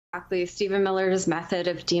Exactly. Stephen Miller's method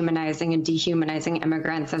of demonizing and dehumanizing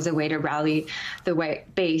immigrants as a way to rally the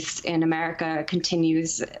base in America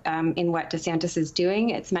continues in what DeSantis is doing.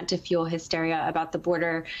 It's meant to fuel hysteria about the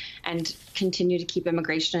border and continue to keep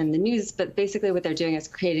immigration in the news. But basically what they're doing is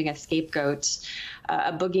creating a scapegoat,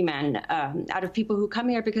 a boogeyman out of people who come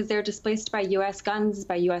here because they're displaced by U.S. guns,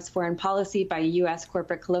 by U.S. foreign policy, by U.S.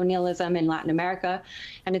 corporate colonialism in Latin America.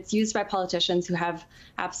 And it's used by politicians who have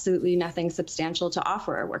absolutely nothing substantial to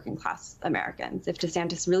offer working class Americans. If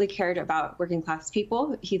DeSantis really cared about working class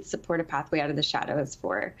people, he'd support a pathway out of the shadows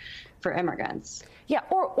for immigrants. Yeah,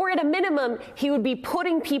 or at a minimum, he would be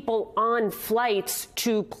putting people on flights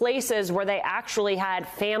to places where they actually had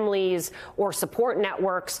families or support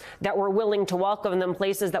networks that were willing to welcome them,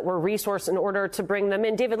 places that were resourced in order to bring them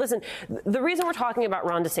in. David, listen, the reason we're talking about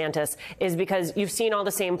Ron DeSantis is because you've seen all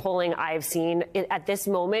the same polling I've seen at this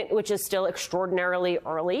moment, which is still extraordinarily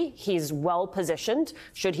early. He's well positioned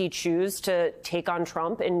should he choose to take on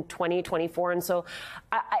Trump in 2024. And so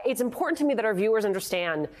it's important to me that our viewers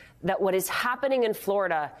understand that what is happening in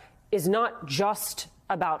Florida is not just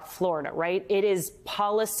about Florida, right? It is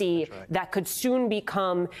policy that could soon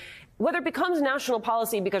become, whether it becomes national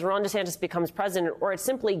policy because Ron DeSantis becomes president, or it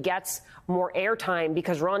simply gets more airtime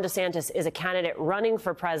because Ron DeSantis is a candidate running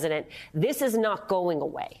for president, this is not going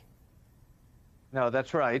away. No,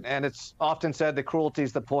 that's right. And it's often said that cruelty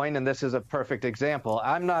is the point, and this is a perfect example.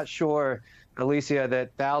 I'm not sure, Alicia,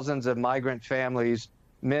 that thousands of migrant families,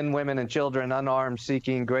 men, women, and children unarmed,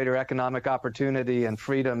 seeking greater economic opportunity and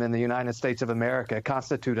freedom in the United States of America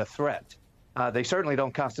constitute a threat. They certainly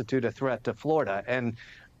don't constitute a threat to Florida. And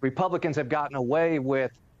Republicans have gotten away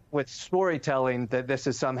with storytelling that this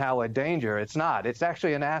is somehow a danger. It's not. It's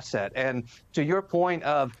actually an asset. And to your point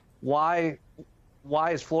of why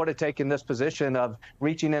is Florida taking this position of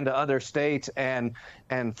reaching into other states and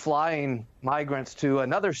flying migrants to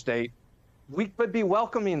another state, we could be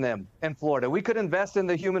welcoming them in Florida. We could invest in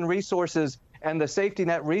the human resources and the safety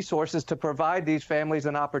net resources to provide these families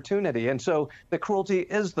an opportunity. And so the cruelty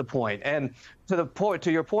is the point. And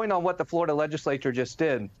to your point on what the Florida legislature just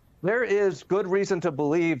did, there is good reason to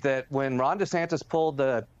believe that when Ron DeSantis pulled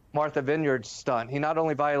the Martha Vineyard stunt, he not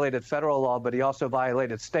only violated federal law, but he also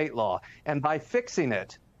violated state law. And by fixing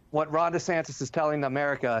it, what Ron DeSantis is telling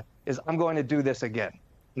America is, I'm going to do this again.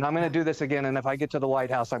 And I'm going to do this again, and if I get to the White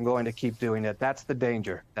House, I'm going to keep doing it. That's the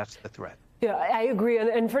danger. That's the threat. Yeah, I agree.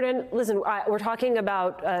 And Ferdinand, listen, we're talking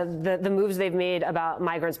about the moves they've made about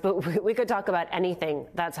migrants, but we could talk about anything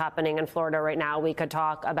that's happening in Florida right now. We could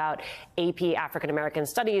talk about AP African-American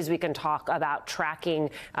Studies. We can talk about tracking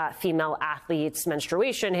female athletes'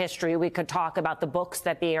 menstruation history. We could talk about the books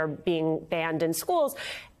that are being banned in schools.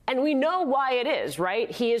 And we know why it is, right?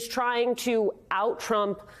 He is trying to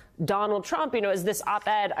out-Trump Donald Trump. You know, as this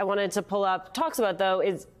op-ed I wanted to pull up talks about, though,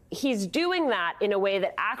 is he's doing that in a way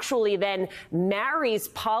that actually then marries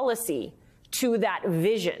policy to that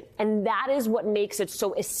vision. And that is what makes it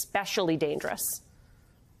so especially dangerous.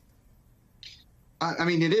 I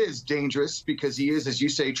mean, it is dangerous because he is, as you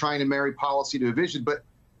say, trying to marry policy to a vision. But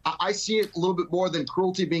I see it a little bit more than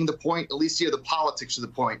cruelty being the point. Alicia, the politics are the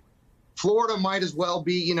point. Florida might as well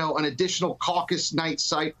be, you know, an additional caucus night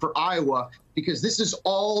site for Iowa, because this is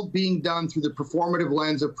all being done through the performative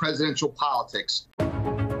lens of presidential politics.